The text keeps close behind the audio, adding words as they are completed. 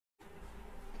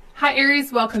Hi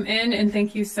Aries, welcome in and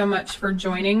thank you so much for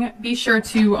joining. Be sure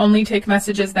to only take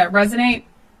messages that resonate.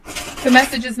 If the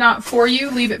message is not for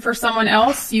you, leave it for someone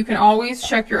else. You can always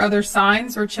check your other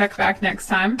signs or check back next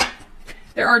time.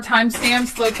 There are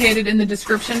timestamps located in the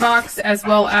description box as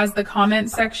well as the comment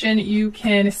section. You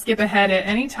can skip ahead at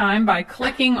any time by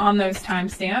clicking on those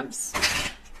timestamps.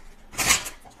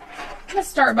 I'm going to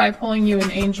start by pulling you an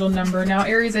angel number. Now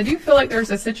Aries, I do feel like there's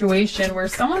a situation where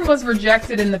someone was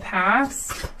rejected in the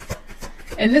past.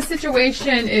 And this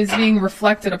situation is being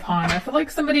reflected upon. I feel like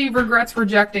somebody regrets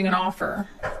rejecting an offer.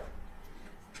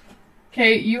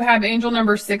 Okay, you have angel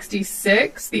number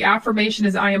 66. The affirmation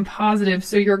is I am positive.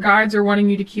 So your guides are wanting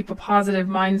you to keep a positive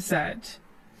mindset.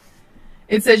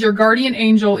 It says your guardian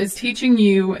angel is teaching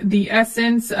you the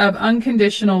essence of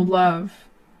unconditional love.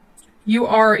 You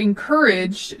are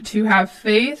encouraged to have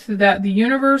faith that the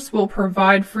universe will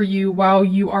provide for you while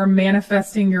you are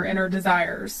manifesting your inner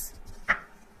desires.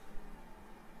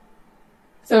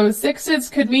 So sixes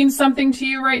could mean something to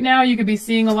you right now. You could be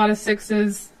seeing a lot of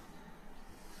sixes.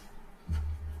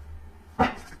 Do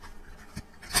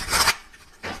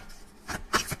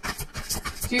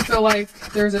you feel like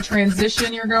there's a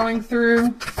transition you're going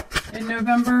through in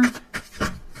November?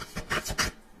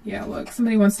 Yeah, look,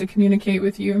 somebody wants to communicate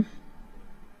with you.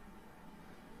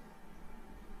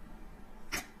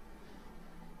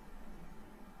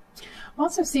 I'm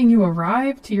also seeing you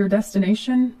arrive to your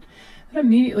destination. That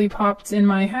immediately popped in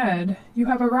my head. You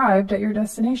have arrived at your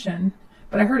destination.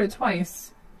 But I heard it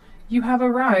twice. You have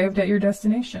arrived at your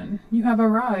destination. You have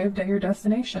arrived at your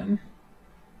destination.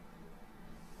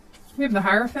 We have the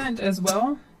Hierophant as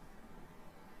well.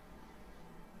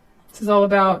 This is all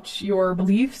about your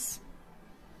beliefs,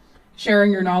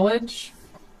 sharing your knowledge.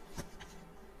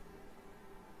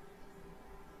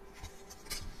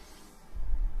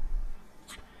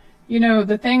 You know,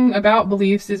 the thing about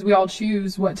beliefs is we all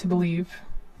choose what to believe.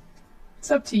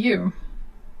 It's up to you.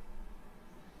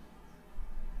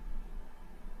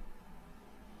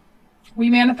 We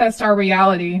manifest our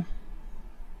reality.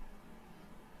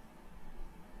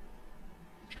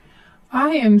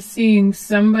 I am seeing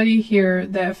somebody here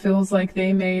that feels like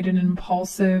they made an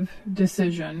impulsive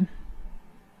decision.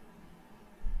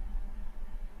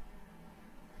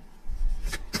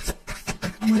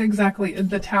 What exactly?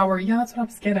 The Tower. Yeah, that's what I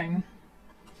was getting.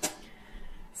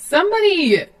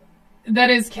 Somebody that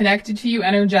is connected to you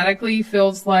energetically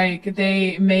feels like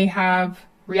they may have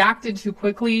reacted too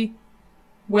quickly,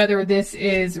 whether this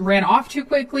is ran off too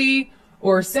quickly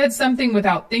or said something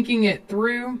without thinking it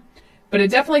through. But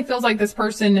it definitely feels like this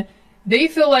person, they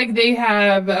feel like they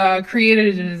have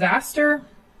created a disaster.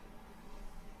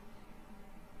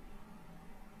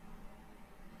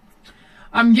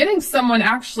 I'm getting someone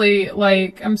actually,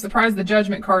 like, I'm surprised the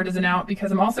Judgment card isn't out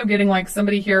because I'm also getting like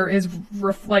somebody here is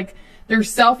like they're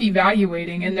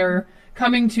self-evaluating and they're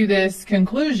coming to this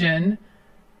conclusion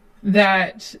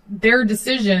that their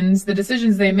decisions, the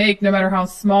decisions they make, no matter how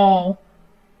small,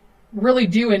 really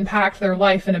do impact their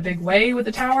life in a big way with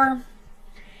the Tower.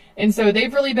 And so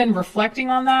they've really been reflecting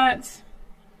on that.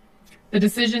 The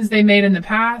decisions they made in the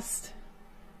past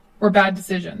were bad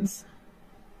decisions.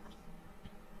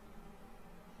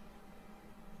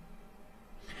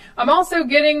 I'm also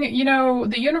getting, you know,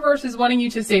 the universe is wanting you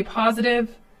to stay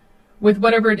positive with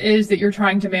whatever it is that you're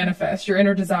trying to manifest, your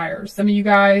inner desires. Some of you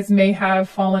guys may have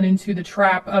fallen into the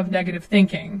trap of negative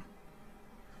thinking.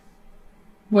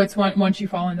 Once you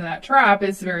fall into that trap,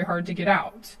 it's very hard to get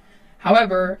out.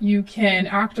 However, you can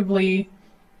actively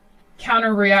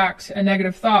counter-react a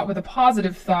negative thought with a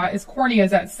positive thought. As corny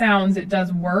as that sounds, it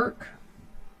does work.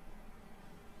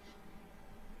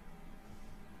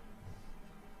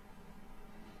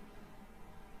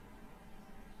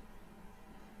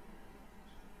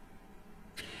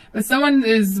 But someone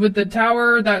is with the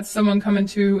Tower, that's someone coming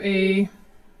to a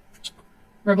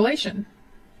revelation.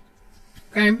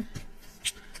 Okay?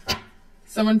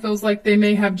 Someone feels like they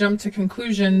may have jumped to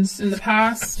conclusions in the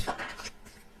past.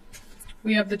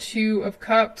 We have the Two of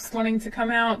Cups wanting to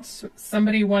come out.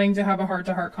 Somebody wanting to have a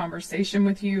heart-to-heart conversation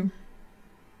with you.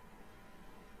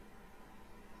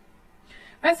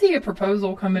 I see a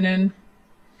proposal coming in.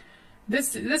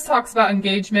 This talks about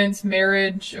engagements,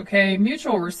 marriage, okay?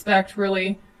 Mutual respect,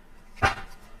 really.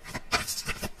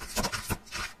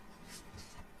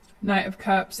 Knight of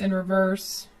Cups in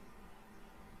reverse.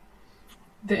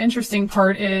 The interesting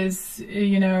part is,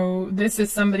 you know, this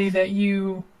is somebody that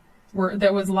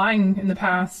that was lying in the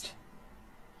past.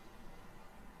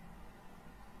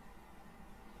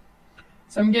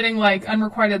 So I'm getting like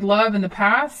unrequited love in the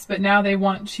past, but now they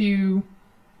want to,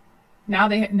 now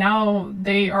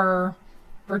they are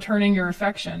returning your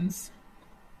affections.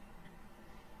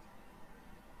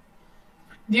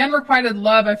 The unrequited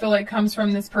love, I feel like, comes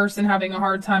from this person having a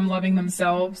hard time loving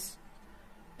themselves.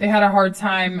 They had a hard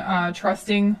time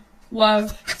trusting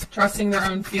love, trusting their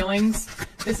own feelings.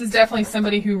 This is definitely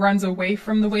somebody who runs away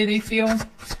from the way they feel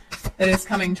that is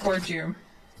coming towards you.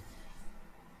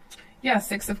 Yeah,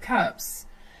 Six of Cups.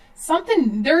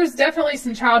 There's definitely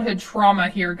some childhood trauma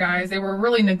here, guys. They were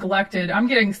really neglected. I'm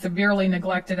getting severely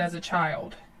neglected as a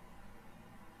child.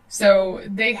 So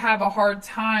they have a hard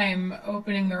time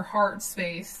opening their heart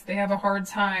space. They have a hard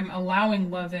time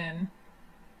allowing love in.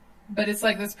 But it's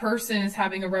like this person is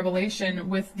having a revelation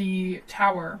with the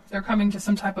Tower. They're coming to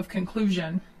some type of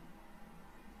conclusion.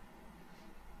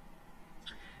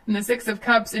 And the Six of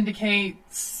Cups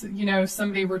indicates, you know,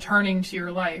 somebody returning to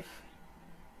your life.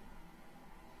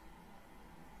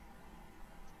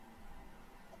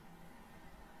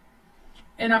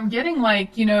 And I'm getting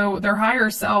like, you know, their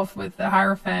higher self with the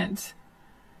Hierophant.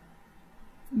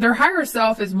 Their higher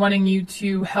self is wanting you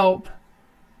to help.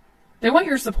 They want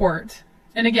your support.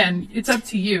 And again, it's up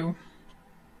to you.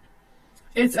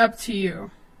 It's up to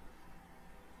you.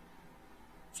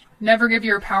 Never give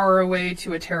your power away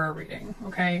to a tarot reading,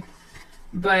 okay?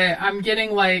 But I'm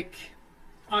getting like,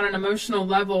 on an emotional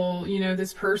level, you know,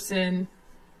 this person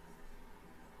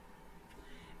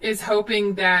is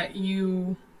hoping that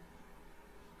you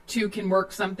two can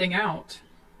work something out.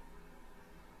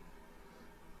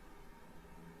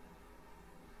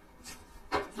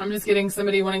 I'm just getting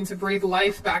somebody wanting to breathe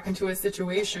life back into a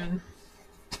situation.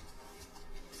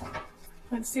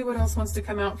 Let's see what else wants to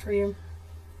come out for you.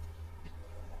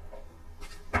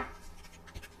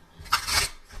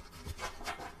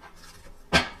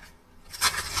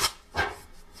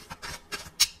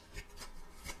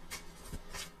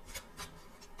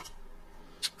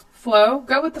 Flow.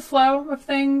 Go with the flow of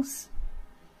things.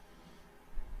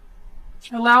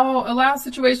 Allow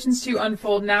situations to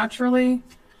unfold naturally.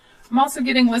 I'm also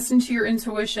getting listen to your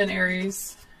intuition,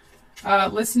 Aries.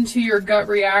 Listen to your gut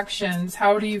reactions.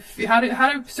 How do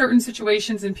certain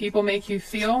situations and people make you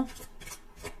feel?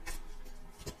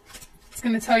 It's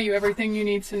going to tell you everything you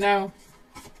need to know.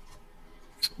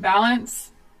 Balance.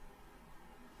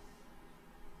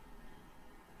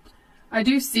 I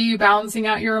do see you balancing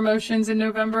out your emotions in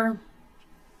November.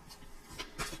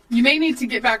 You may need to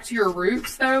get back to your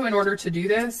roots, though, in order to do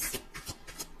this.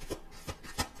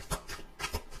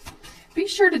 Be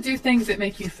sure to do things that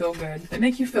make you feel good, that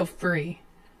make you feel free.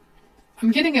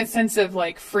 I'm getting a sense of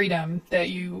like freedom that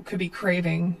you could be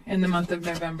craving in the month of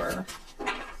November.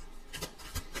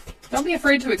 Don't be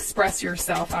afraid to express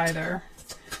yourself either.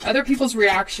 Other people's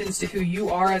reactions to who you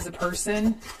are as a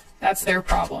person, that's their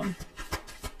problem.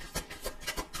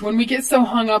 When we get so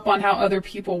hung up on how other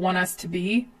people want us to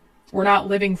be, we're not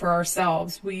living for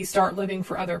ourselves. We start living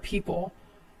for other people.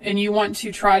 And you want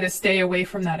to try to stay away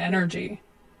from that energy,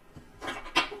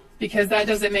 because that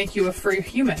doesn't make you a free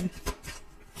human.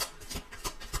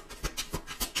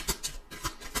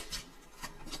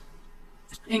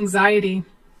 Anxiety.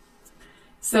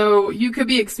 So you could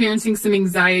be experiencing some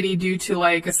anxiety due to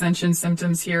like ascension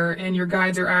symptoms here, and your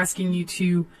guides are asking you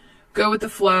to go with the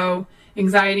flow.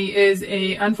 Anxiety is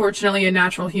unfortunately a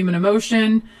natural human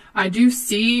emotion. I do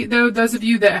see, though, those of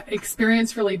you that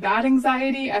experience really bad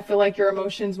anxiety, I feel like your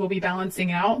emotions will be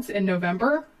balancing out in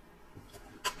November.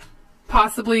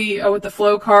 Possibly with the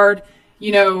flow card,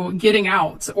 you know, getting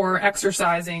out or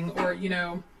exercising or, you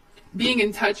know, being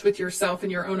in touch with yourself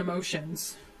and your own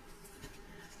emotions.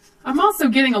 I'm also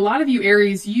getting a lot of you,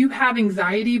 Aries, you have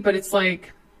anxiety, but it's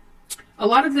like a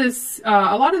lot of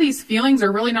these feelings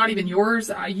are really not even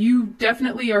yours. You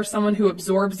definitely are someone who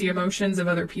absorbs the emotions of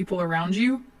other people around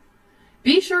you.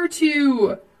 Be sure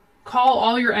to call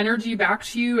all your energy back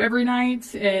to you every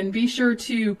night, and be sure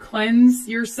to cleanse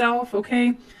yourself,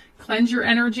 okay? Cleanse your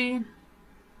energy.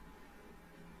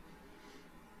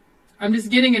 I'm just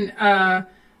getting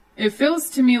it feels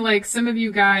to me like some of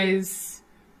you guys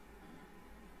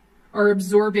are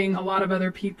absorbing a lot of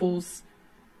other people's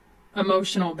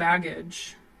emotional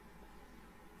baggage.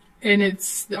 And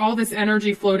it's all this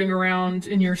energy floating around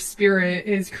in your spirit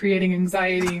is creating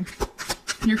anxiety.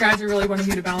 Your guys are really wanting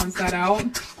you to balance that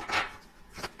out.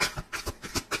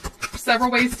 Several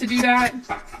ways to do that.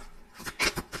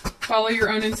 Follow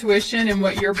your own intuition and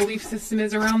what your belief system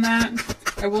is around that.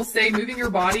 I will say moving your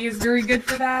body is very good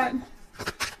for that.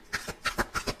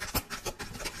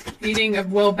 Eating a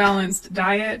well-balanced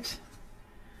diet.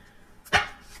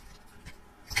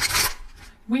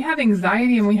 We have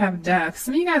anxiety and we have death.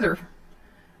 Some of you guys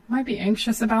might be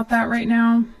anxious about that right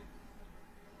now.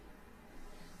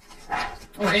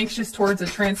 Or anxious towards a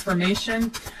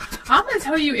transformation. I'm going to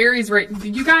tell you, Aries, right?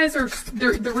 You guys are,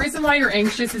 the reason why you're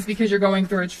anxious is because you're going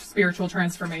through a spiritual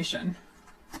transformation.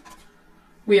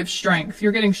 we have strength.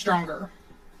 You're getting stronger.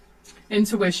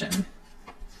 Intuition.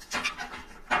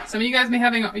 Some of you guys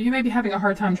may be having a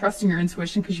hard time trusting your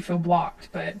intuition because you feel blocked,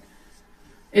 but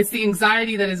it's the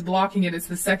anxiety that is blocking it. It's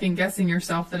the second guessing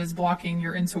yourself that is blocking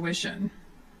your intuition.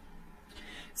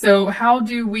 So how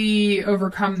do we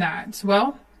overcome that?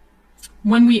 Well,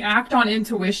 when we act on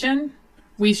intuition,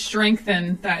 we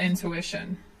strengthen that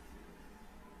intuition.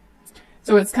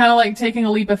 So it's kind of like taking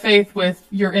a leap of faith with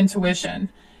your intuition.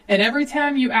 And every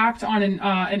time you act on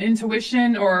an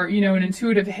intuition or, you know, an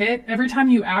intuitive hit, every time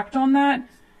you act on that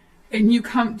and you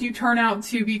turn out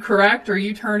to be correct, or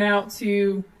you turn out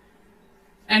to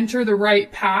enter the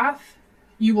right path,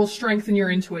 you will strengthen your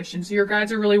intuition. So your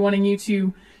guides are really wanting you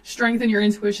to strengthen your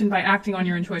intuition by acting on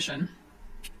your intuition,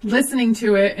 listening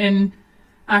to it and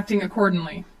acting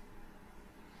accordingly.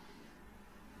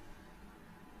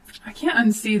 I can't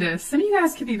unsee this. Some of you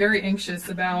guys could be very anxious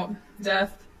about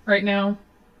death right now.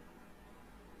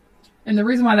 And the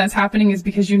reason why that's happening is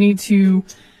because you need to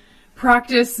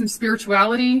practice some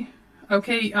spirituality.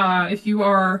 Okay, if you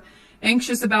are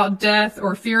anxious about death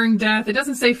or fearing death, it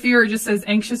doesn't say fear, it just says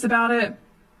anxious about it.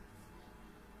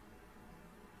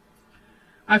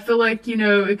 I feel like, you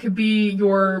know, it could be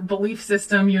your belief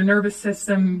system, your nervous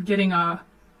system getting a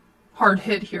hard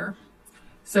hit here.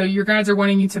 So your guides are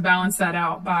wanting you to balance that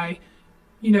out by,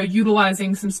 you know,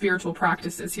 utilizing some spiritual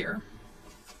practices here.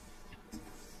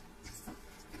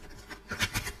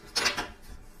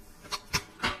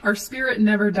 Our spirit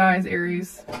never dies,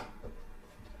 Aries.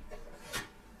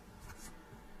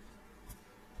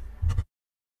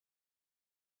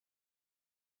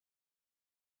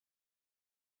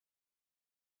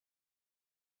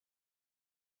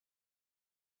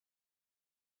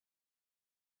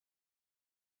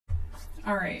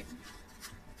 All right.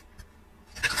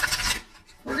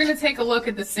 We're going to take a look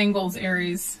at the singles,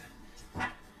 Aries.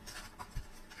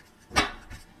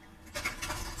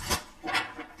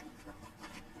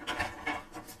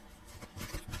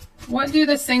 What do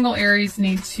the single Aries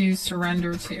need to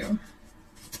surrender to?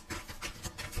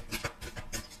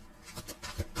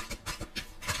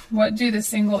 What do the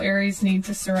single Aries need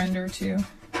to surrender to?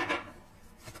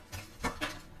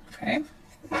 Okay.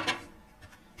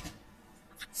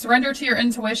 Surrender to your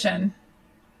intuition.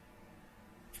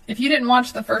 If you didn't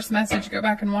watch the first message, go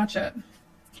back and watch it.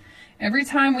 Every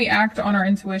time we act on our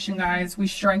intuition, guys, we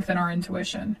strengthen our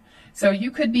intuition. So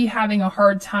you could be having a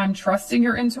hard time trusting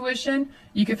your intuition.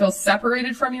 You could feel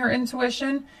separated from your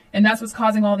intuition, and that's what's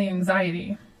causing all the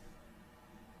anxiety.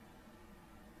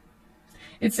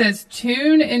 It says,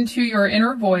 tune into your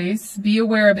inner voice. Be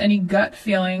aware of any gut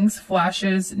feelings,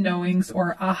 flashes, knowings,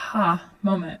 or aha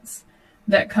moments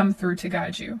that come through to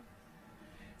guide you.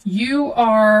 You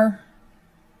are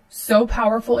so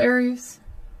powerful, Aries,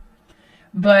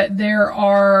 but there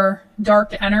are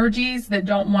dark energies that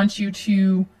don't want you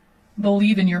to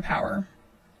believe in your power.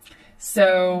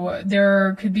 So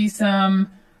there could be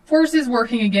some forces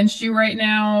working against you right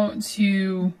now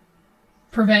to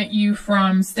prevent you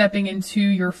from stepping into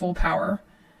your full power.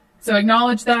 So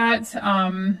acknowledge that.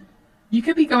 You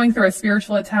could be going through a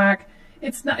spiritual attack.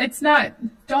 It's not,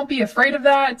 don't be afraid of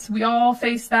that. We all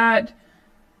face that.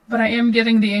 But I am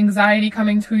getting the anxiety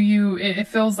coming to you. It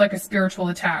feels like a spiritual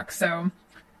attack. So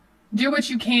do what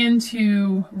you can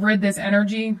to rid this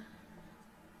energy.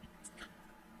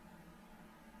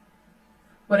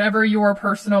 Whatever your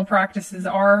personal practices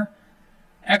are,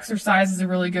 exercise is a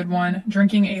really good one.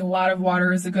 Drinking a lot of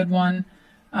water is a good one.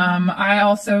 I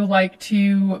also like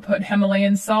to put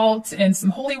Himalayan salt in some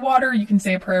holy water. You can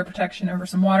say a prayer of protection over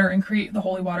some water and create the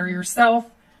holy water yourself.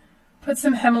 Put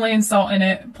some Himalayan salt in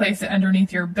it, place it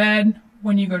underneath your bed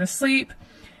when you go to sleep.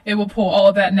 It will pull all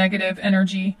of that negative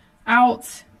energy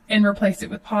out and replace it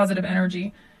with positive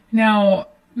energy. Now,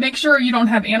 make sure you don't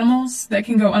have animals that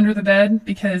can go under the bed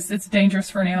because it's dangerous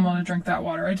for an animal to drink that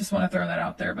water. I just want to throw that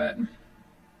out there, but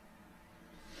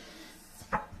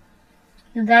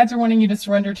your guides are wanting you to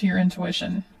surrender to your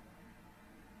intuition.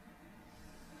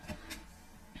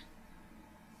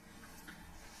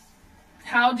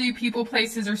 How do people,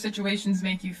 places, or situations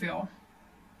make you feel?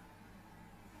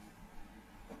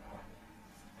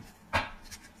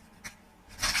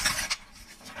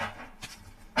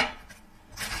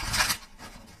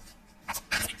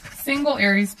 Single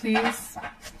Aries, please.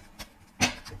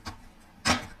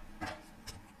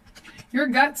 Your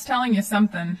gut's telling you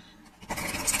something.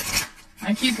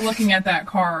 I keep looking at that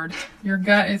card. Your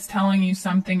gut is telling you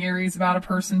something, Aries, about a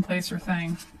person, place, or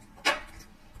thing.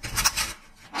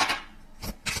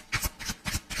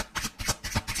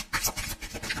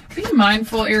 Be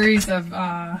mindful, Aries, of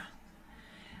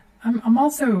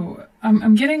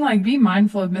I'm getting like, be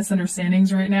mindful of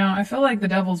misunderstandings right now. I feel like the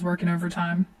devil's working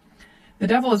overtime. The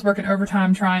devil is working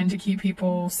overtime trying to keep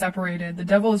people separated. The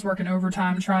devil is working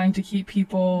overtime trying to keep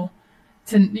people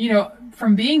to, you know,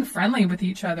 from being friendly with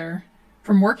each other,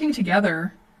 from working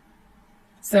together.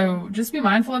 So just be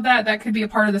mindful of that. That could be a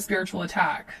part of the spiritual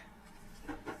attack.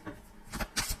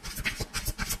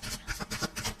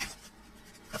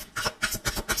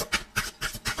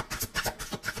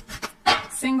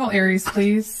 Single Aries,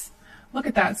 please. Look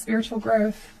at that, spiritual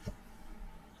growth.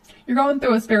 You're going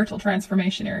through a spiritual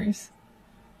transformation, Aries.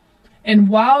 And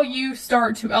while you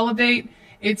start to elevate,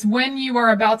 it's when you are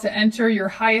about to enter your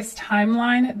highest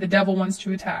timeline, the devil wants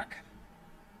to attack.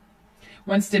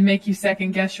 Wants to make you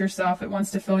second guess yourself. It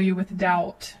wants to fill you with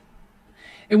doubt.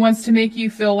 It wants to make you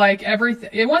feel like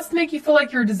it wants to make you feel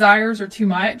like your desires are too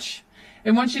much.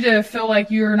 It wants you to feel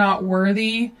like you're not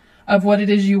worthy of what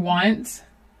it is you want.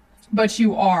 But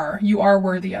you are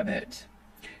worthy of it.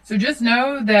 So just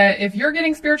know that if you're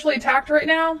getting spiritually attacked right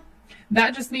now,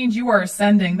 that just means you are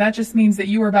ascending. That just means that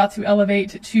you are about to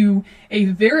elevate to a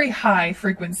very high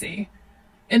frequency.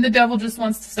 And the devil just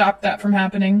wants to stop that from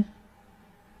happening.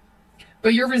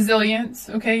 But you're resilient,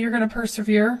 okay? You're going to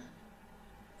persevere.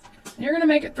 You're going to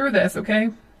make it through this,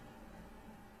 okay?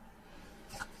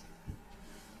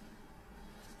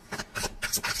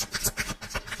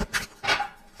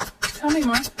 Tell me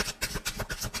more.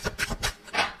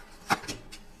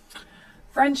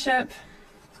 Friendship.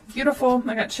 Beautiful.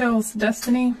 I got chills.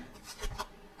 Destiny.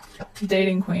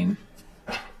 Dating queen.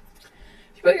 If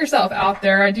you put yourself out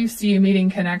there, I do see you meeting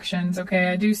connections, okay?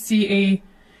 I do see a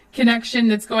connection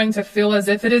that's going to feel as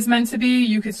if it is meant to be.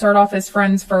 You could start off as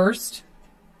friends first.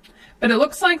 But it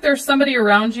looks like there's somebody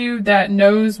around you that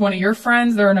knows one of your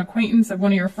friends. They're an acquaintance of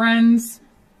one of your friends.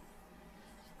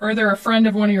 Or they're a friend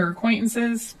of one of your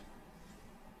acquaintances.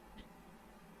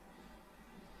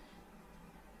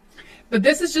 But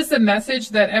this is just a message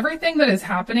that everything that is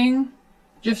happening,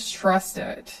 just trust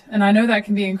it. And I know that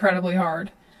can be incredibly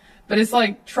hard. But it's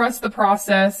like, trust the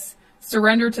process,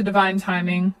 surrender to divine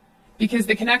timing, because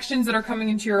the connections that are coming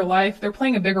into your life, they're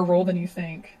playing a bigger role than you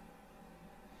think.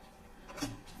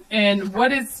 And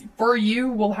what is for you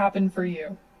will happen for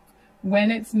you when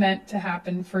it's meant to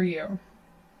happen for you.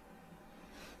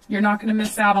 You're not going to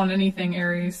miss out on anything,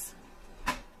 Aries.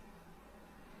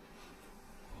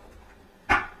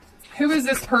 Who is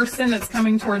this person that's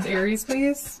coming towards Aries,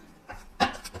 please?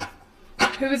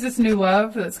 Who is this new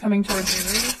love that's coming towards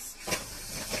Aries?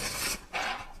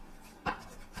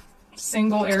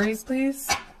 Single Aries, please.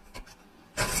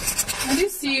 I do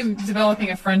see you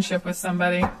developing a friendship with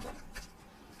somebody.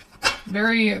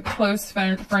 Very close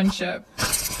friendship.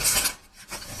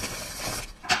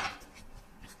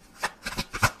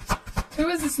 Who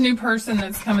is this new person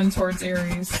that's coming towards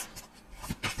Aries?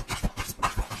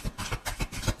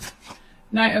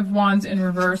 Knight of Wands in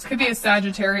reverse. Could be a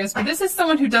Sagittarius, but this is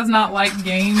someone who does not like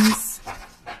games.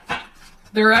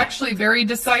 They're actually very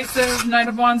decisive. Knight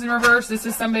of Wands in reverse. This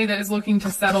is somebody that is looking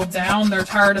to settle down. They're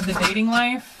tired of the dating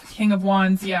life. King of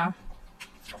Wands, yeah.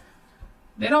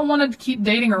 They don't want to keep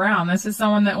dating around. This is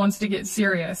someone that wants to get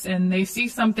serious, and they see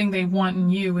something they want in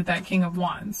you with that King of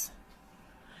Wands.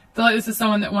 I feel like this is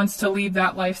someone that wants to leave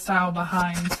that lifestyle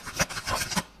behind.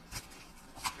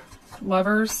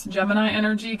 Lovers, Gemini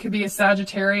energy. Could be a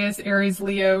Sagittarius, Aries,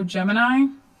 Leo, Gemini.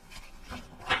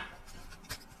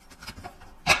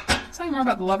 Tell me more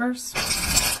about the lovers.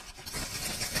 It's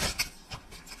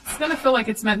going to feel like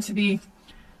it's meant to be.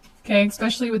 Okay,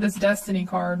 especially with this Destiny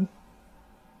card.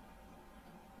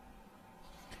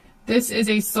 This is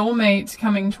a soulmate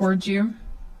coming towards you.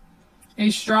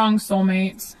 A strong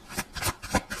soulmate.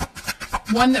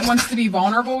 One that wants to be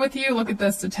vulnerable with you. Look at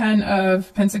this, the 10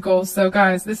 of Pentacles. So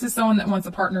guys, this is someone that wants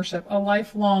a partnership, a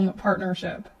lifelong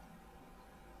partnership.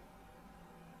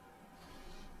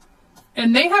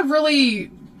 And they have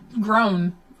really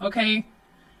grown, okay?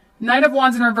 Knight of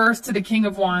Wands in reverse to the King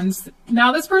of Wands.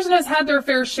 Now, this person has had their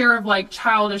fair share of like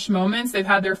childish moments. They've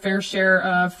had their fair share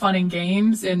of fun and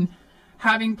games and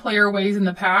having player ways in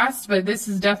the past. But this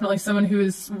is definitely someone who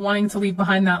is wanting to leave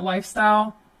behind that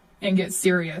lifestyle and get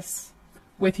serious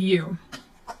with you.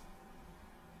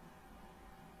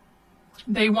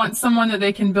 They want someone that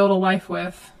they can build a life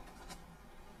with.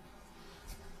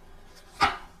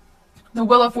 The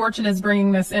Wheel of Fortune is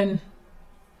bringing this in.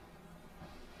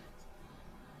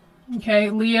 Okay,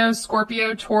 Leo,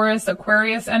 Scorpio, Taurus,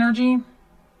 Aquarius energy.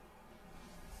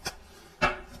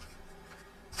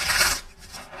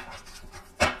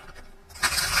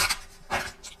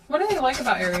 What do they like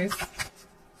about Aries?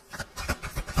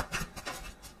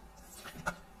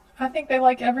 I think they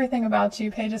like everything about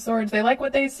you, Page of Swords. They like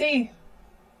what they see.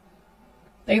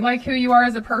 They like who you are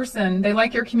as a person. They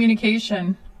like your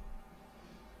communication.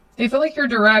 They feel like you're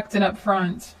direct and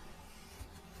upfront.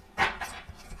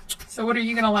 So what are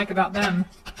you going to like about them?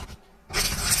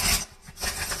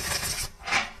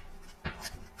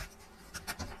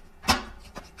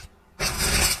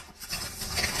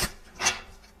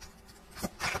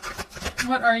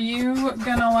 What are you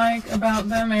going to like about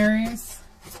them, Aries?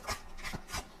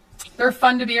 They're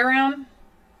fun to be around.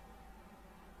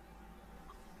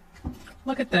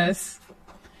 Look at this.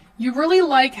 You really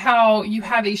like how you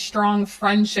have a strong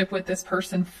friendship with this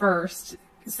person first.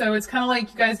 So it's kind of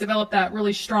like you guys develop that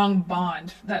really strong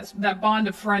bond, that bond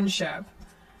of friendship.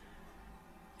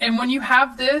 And when you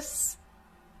have this,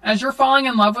 as you're falling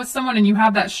in love with someone and you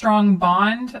have that strong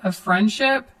bond of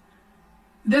friendship,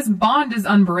 this bond is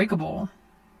unbreakable.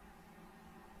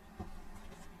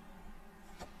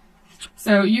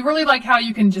 So you really like how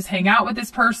you can just hang out with this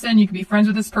person. You can be friends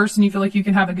with this person. You feel like you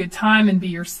can have a good time and be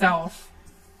yourself.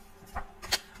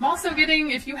 I'm also getting,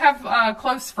 if you have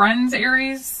close friends,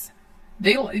 Aries,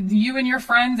 you and your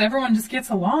friends, everyone just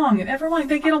gets along. And everyone,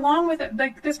 they get along with it.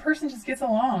 Like, this person just gets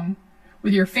along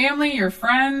with your family, your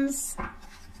friends.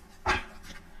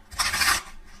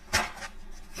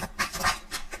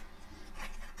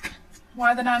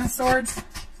 Why the Nine of Swords?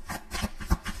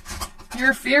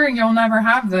 You're fearing you'll never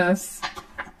have this.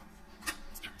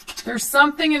 There's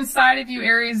something inside of you,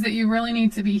 Aries, that you really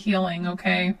need to be healing,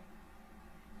 okay?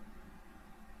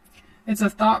 It's a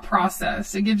thought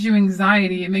process. It gives you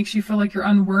anxiety. It makes you feel like you're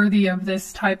unworthy of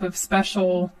this type of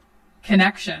special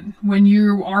connection. When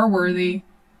you are worthy,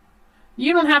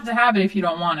 you don't have to have it if you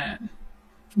don't want it.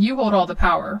 You hold all the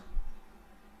power.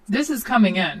 This is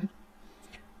coming in.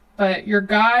 But your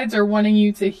guides are wanting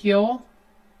you to heal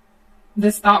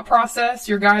this thought process.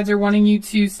 Your guides are wanting you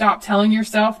to stop telling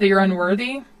yourself that you're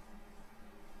unworthy.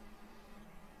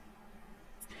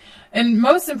 And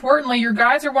most importantly, your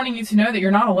guides are wanting you to know that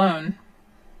you're not alone.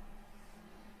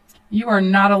 You are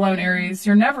not alone, Aries.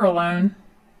 You're never alone.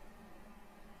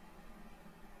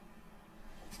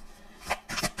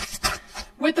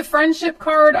 With the friendship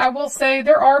card, I will say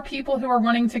there are people who are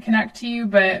wanting to connect to you,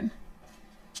 but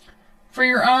for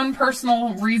your own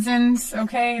personal reasons,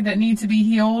 okay, that need to be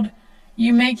healed,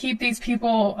 you may keep these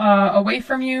people away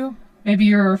from you. Maybe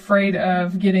you're afraid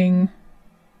of getting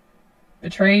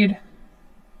betrayed,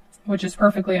 which is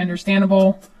perfectly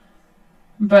understandable.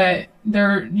 But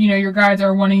they're, you know, your guides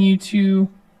are wanting you to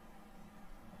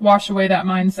wash away that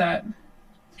mindset.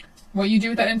 What you do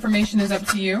with that information is up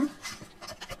to you.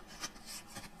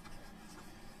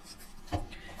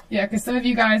 Yeah, because some of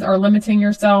you guys are limiting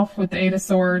yourself with the Eight of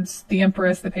Swords, the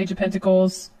Empress, the Page of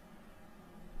Pentacles.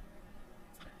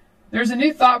 There's a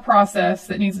new thought process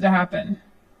that needs to happen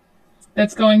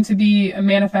that's going to be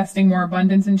manifesting more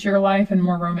abundance into your life and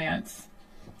more romance,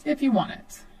 if you want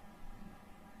it.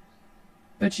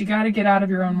 But you got to get out of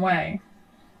your own way.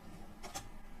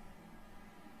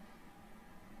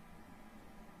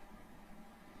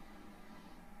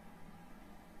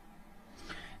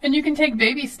 And you can take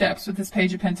baby steps with this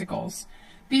Page of Pentacles.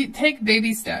 Take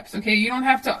baby steps, okay? You don't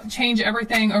have to change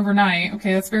everything overnight,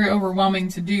 okay? That's very overwhelming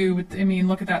to do. I mean,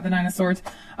 look at that, the Nine of Swords.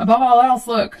 Above all else,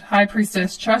 look, High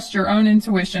Priestess, trust your own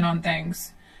intuition on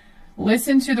things.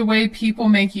 Listen to the way people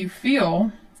make you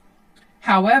feel.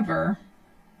 However,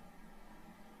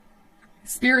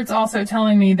 Spirit's also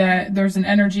telling me that there's an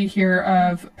energy here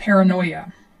of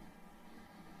paranoia.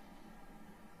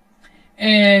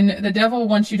 And the devil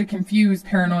wants you to confuse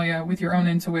paranoia with your own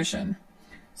intuition.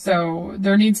 So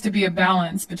there needs to be a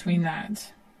balance between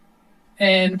that.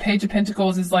 And Page of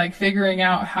Pentacles is like figuring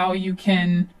out how you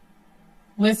can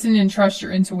listen and trust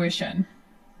your intuition.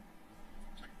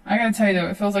 I gotta tell you though,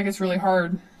 it feels like it's really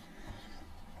hard.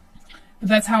 But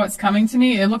that's how it's coming to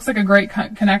me. It looks like a great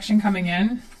connection coming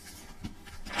in.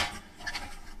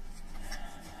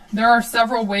 There are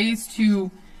several ways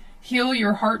to heal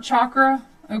your heart chakra.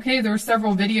 Okay, there are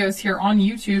several videos here on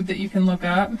YouTube that you can look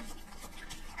up.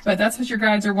 But that's what your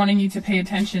guides are wanting you to pay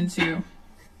attention to.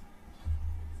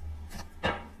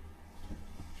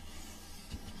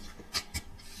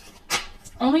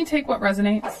 Only take what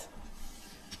resonates.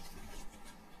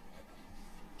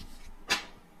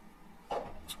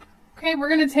 Okay, we're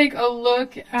going to take a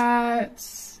look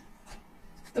at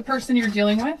the person you're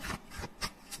dealing with.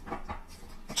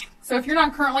 So if you're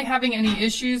not currently having any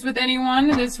issues with anyone,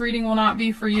 this reading will not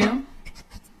be for you.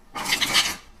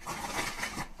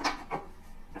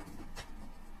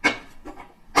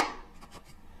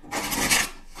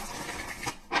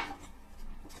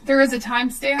 There is a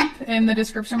timestamp in the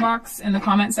description box in the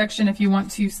comment section if you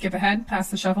want to skip ahead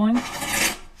past the shuffling.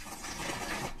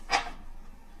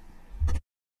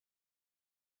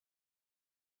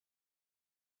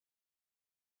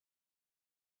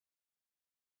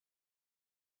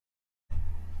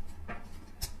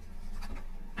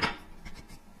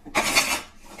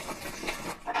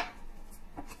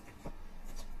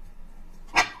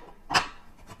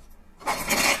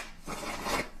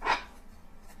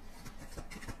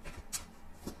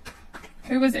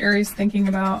 Who is Aries thinking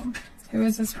about? Who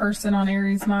is this person on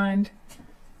Aries' mind?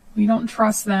 We don't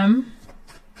trust them.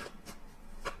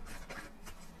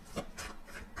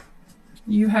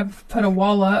 You have put a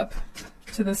wall up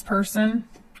to this person.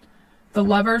 The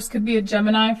Lovers could be a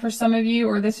Gemini for some of you,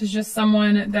 or this is just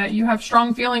someone that you have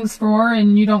strong feelings for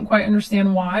and you don't quite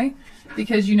understand why,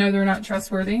 because you know they're not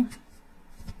trustworthy.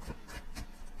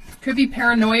 Could be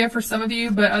paranoia for some of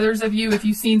you, but others of you, if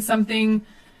you've seen something,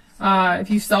 if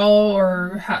you saw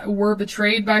or were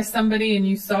betrayed by somebody and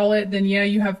you saw it, then yeah,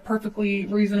 you have perfectly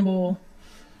reasonable,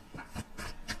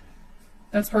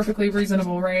 that's perfectly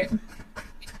reasonable, right?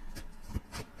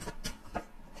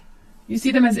 You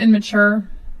see them as immature.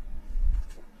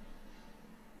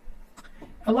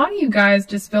 A lot of you guys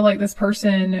just feel like this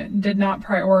person did not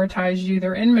prioritize you.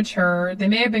 They're immature. They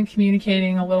may have been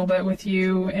communicating a little bit with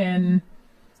you and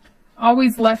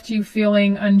always left you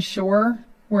feeling unsure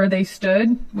where they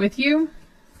stood with you.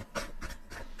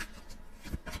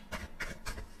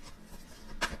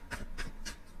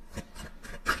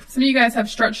 Some of you guys have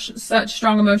such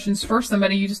strong emotions for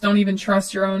somebody, you just don't even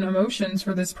trust your own emotions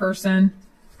for this person.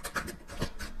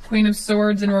 Queen of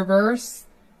Swords in reverse.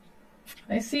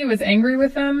 I see you as angry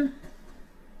with them.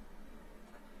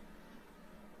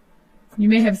 You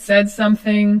may have said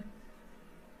something.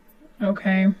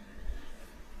 Okay.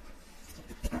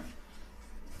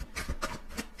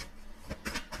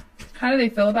 How do they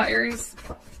feel about Aries?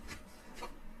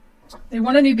 They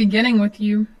want a new beginning with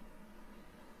you.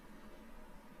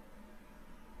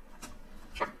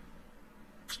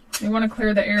 They want to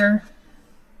clear the air.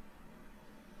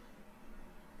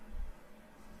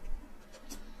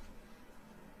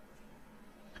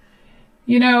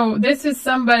 You know, this is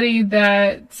somebody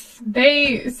that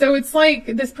so it's like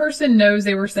this person knows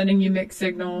they were sending you mixed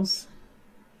signals.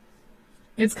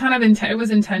 It's kind of, it was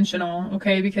intentional,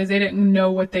 okay, because they didn't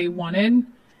know what they wanted.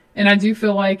 And I do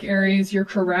feel like, Aries, you're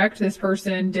correct. This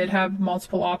person did have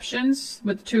multiple options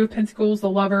with the Two of Pentacles, the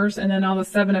Lovers, and then now the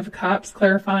Seven of Cups,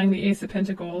 clarifying the Ace of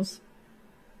Pentacles.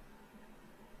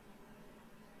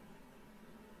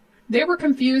 They were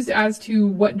confused as to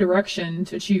what direction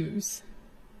to choose.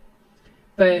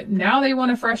 But now they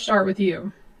want a fresh start with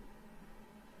you.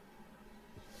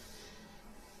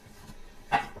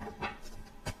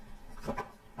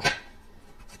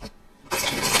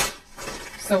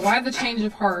 So why the change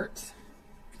of heart?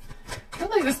 I feel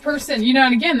like this person, you know,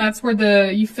 and again, that's where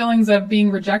the feelings of being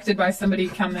rejected by somebody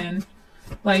come in.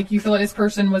 Like you feel like this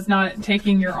person was not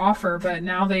taking your offer, but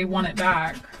now they want it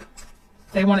back.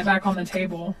 They want it back on the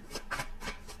table.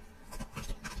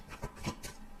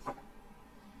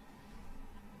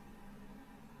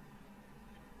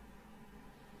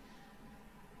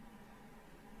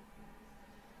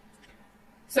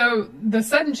 So the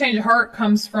sudden change of heart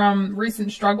comes from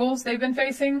recent struggles they've been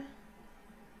facing.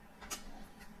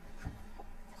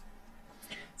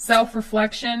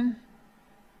 Self-reflection.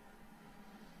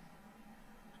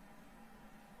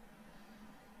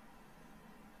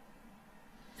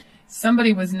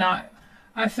 Somebody was not,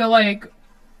 I feel like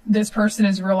this person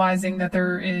is realizing that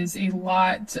there is a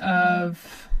lot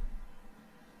of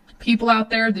people out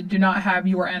there that do not have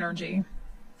your energy.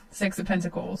 Six of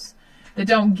Pentacles. That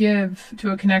don't give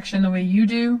to a connection the way you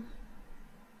do.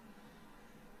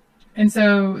 And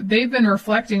so they've been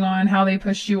reflecting on how they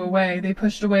pushed you away. They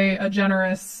pushed away a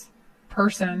generous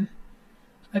person,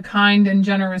 a kind and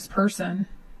generous person.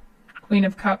 Queen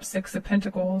of Cups, Six of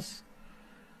Pentacles.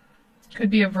 Could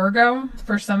be a Virgo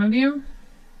for some of you.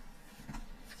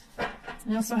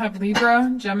 We also have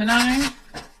Libra, Gemini,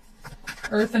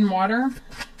 Earth and Water.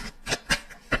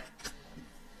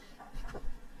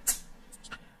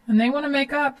 And they want to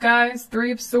make up, guys.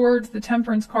 Three of Swords, the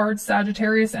Temperance card,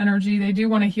 Sagittarius energy. They do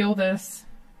want to heal this.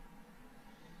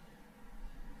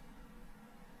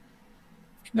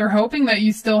 They're hoping that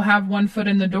you still have one foot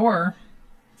in the door.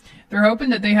 They're hoping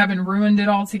that they haven't ruined it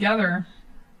all together.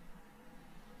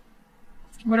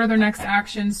 What are their next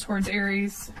actions towards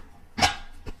Aries?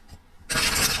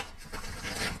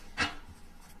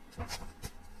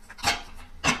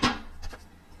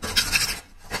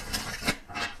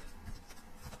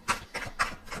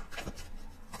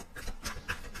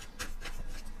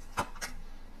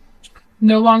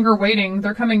 No longer waiting.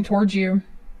 They're coming towards you.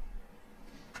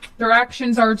 Their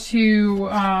actions are to,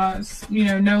 you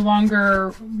know, no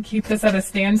longer keep this at a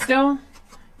standstill.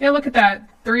 Yeah, look at that.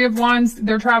 Three of Wands.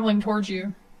 They're traveling towards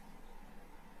you.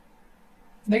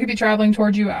 They could be traveling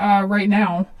towards you right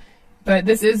now. But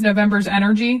this is November's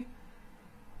energy.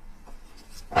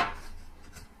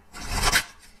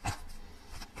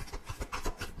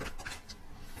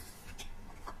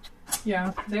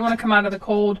 Yeah, they want to come out of the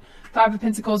cold. Five of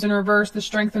Pentacles in reverse, the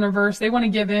Strength in reverse. They want to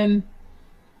give in.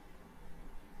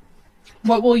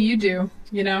 What will you do,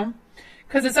 you know?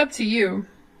 Because it's up to you.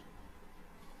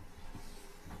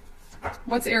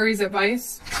 What's Aries'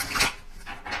 advice?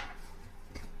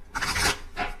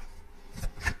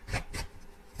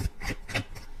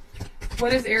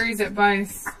 What is Aries'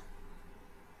 advice?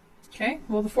 Okay,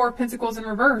 well, the Four of Pentacles in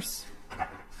reverse.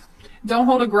 Don't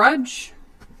hold a grudge.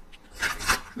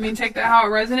 I mean, take that how it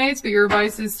resonates, but your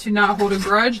advice is to not hold a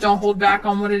grudge. Don't hold back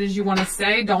on what it is you want to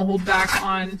say. Don't hold back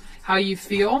on how you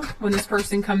feel when this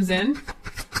person comes in.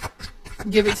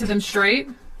 Give it to them straight.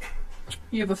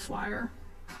 You have a flyer.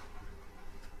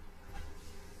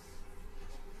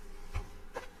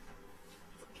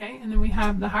 Okay, and then we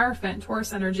have the Hierophant,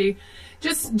 Taurus energy.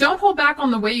 Just don't hold back on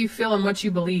the way you feel and what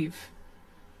you believe.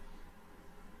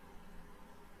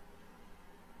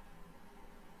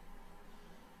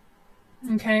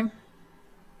 Okay.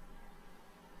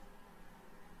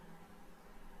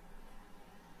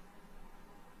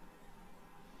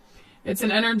 It's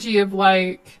an energy of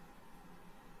like,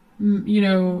 you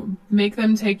know, make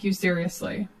them take you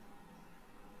seriously.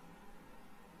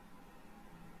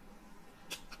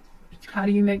 How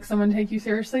do you make someone take you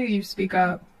seriously? You speak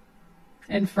up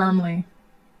and firmly.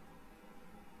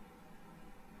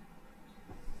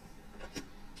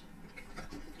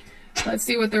 Let's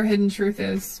see what their hidden truth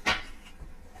is.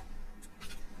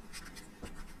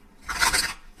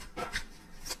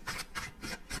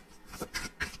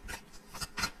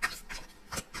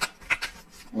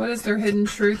 What is their hidden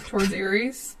truth towards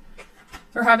Aries?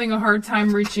 They're having a hard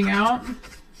time reaching out.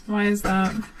 Why is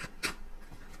that?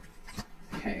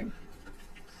 Okay.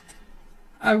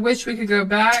 I wish we could go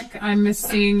back. I miss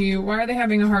seeing you. Why are they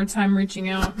having a hard time reaching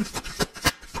out?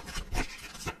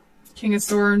 King of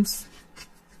Swords.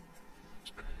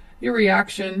 Your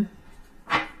reaction.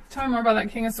 Tell me more about that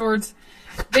King of Swords.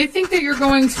 They think that you're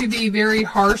going to be very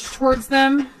harsh towards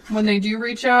them when they do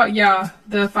reach out. Yeah,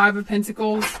 the Five of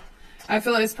Pentacles. I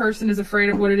feel like this person is afraid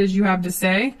of what it is you have to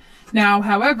say. Now,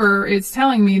 however, it's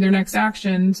telling me their next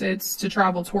actions, it's to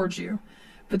travel towards you.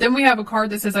 But then we have a card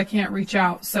that says I can't reach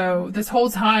out. So this whole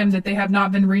time that they have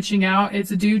not been reaching out, it's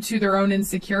due to their own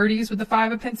insecurities with the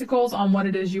Five of Pentacles on what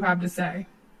it is you have to say.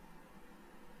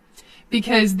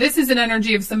 Because this is an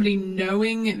energy of somebody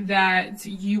knowing that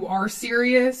you are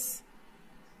serious.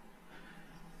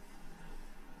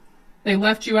 They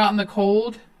left you out in the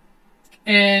cold.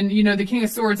 And, you know, the King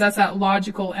of Swords, that's that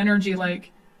logical energy.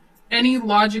 Like, any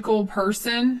logical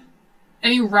person,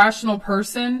 any rational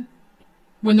person,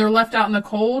 when they're left out in the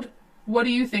cold, what do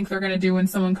you think they're going to do when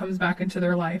someone comes back into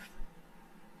their life?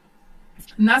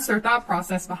 And that's their thought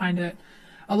process behind it.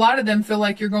 A lot of them feel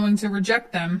like you're going to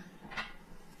reject them.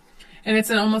 And it's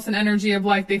almost an energy of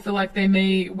like they feel like they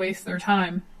may waste their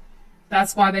time.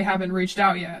 That's why they haven't reached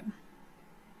out yet.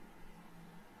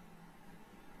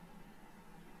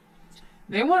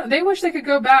 They wish they could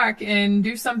go back and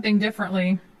do something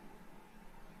differently.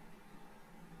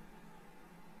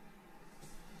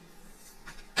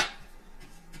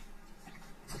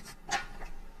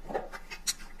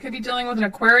 Could be dealing with an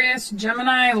Aquarius,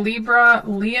 Gemini, Libra,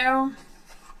 Leo,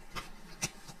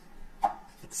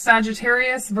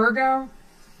 Sagittarius, Virgo,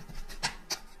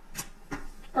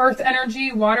 Earth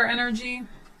energy, water energy.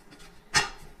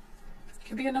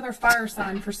 Could be another fire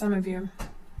sign for some of you.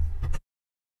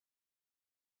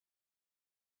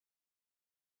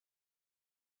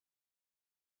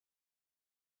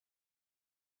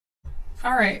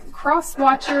 All right, cross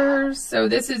watchers. So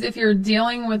this is if you're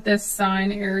dealing with this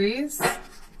sign, Aries.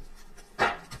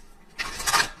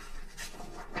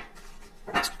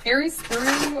 Aries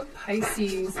through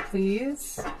Pisces,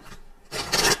 please.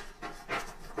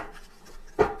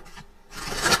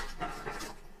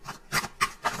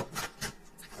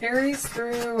 Aries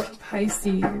through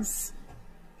Pisces.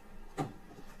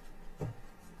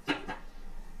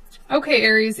 Okay,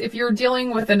 Aries, if you're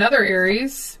dealing with another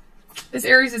Aries, this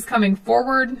Aries is coming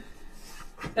forward.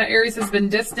 That Aries has been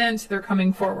distant. They're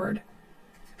coming forward.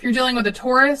 If you're dealing with a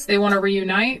Taurus, they want to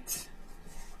reunite.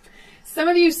 Some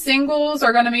of you singles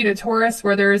are going to meet a Taurus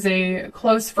where there is a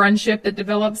close friendship that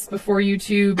develops before you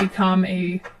two become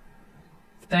a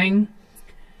thing.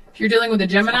 If you're dealing with a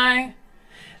Gemini,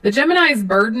 the Gemini is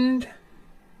burdened.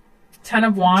 10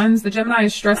 of Wands. The Gemini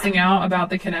is stressing out about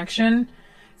the connection.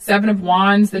 7 of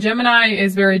Wands. The Gemini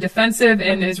is very defensive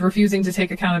and is refusing to take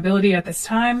accountability at this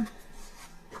time.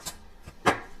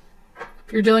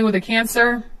 If you're dealing with a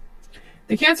Cancer,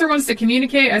 the Cancer wants to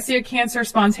communicate. I see a Cancer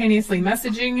spontaneously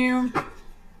messaging you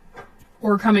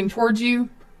or coming towards you.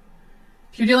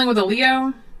 If you're dealing with a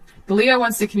Leo, the Leo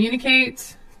wants to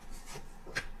communicate.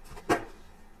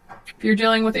 If you're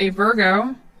dealing with a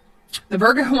Virgo, the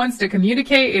Virgo wants to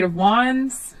communicate. 8 of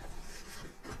Wands.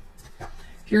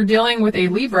 If If you're dealing with a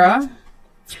Libra,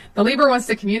 the Libra wants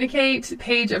to communicate.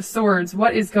 Page of Swords.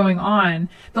 What is going on?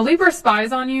 The Libra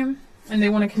spies on you and they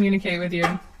want to communicate with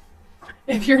you.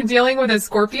 If you're dealing with a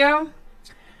Scorpio,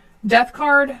 Death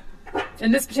card.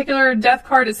 In this particular Death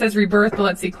card, it says rebirth, but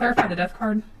let's see, clarify the Death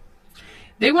card.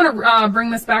 They want to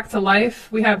bring this back to life.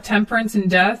 We have Temperance and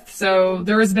Death. So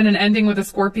there has been an ending with a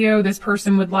Scorpio. This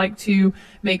person would like to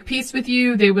make peace with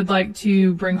you. They would like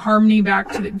to bring harmony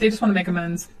back to they just want to make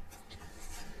amends.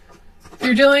 If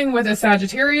you're dealing with a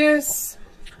Sagittarius,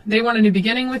 they want a new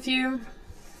beginning with you.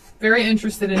 Very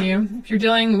interested in you. If you're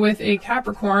dealing with a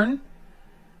Capricorn,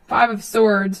 Five of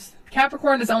Swords.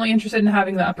 Capricorn is only interested in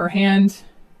having the upper hand.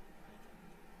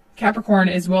 Capricorn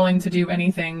is willing to do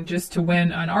anything just to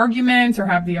win an argument or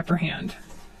have the upper hand.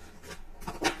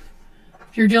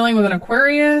 If you're dealing with an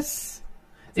Aquarius,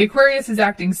 the Aquarius is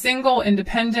acting single,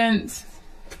 independent,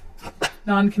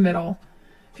 non-committal.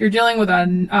 If you're dealing with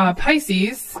a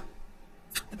Pisces,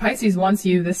 the Pisces wants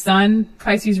you, the Sun.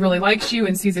 Pisces really likes you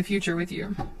and sees a future with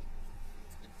you.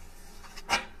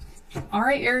 All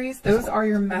right, Aries, those are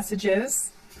your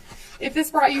messages. If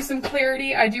this brought you some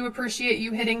clarity, I do appreciate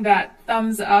you hitting that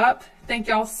thumbs up. Thank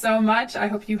y'all so much. I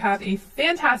hope you have a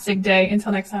fantastic day.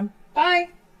 Until next time, bye.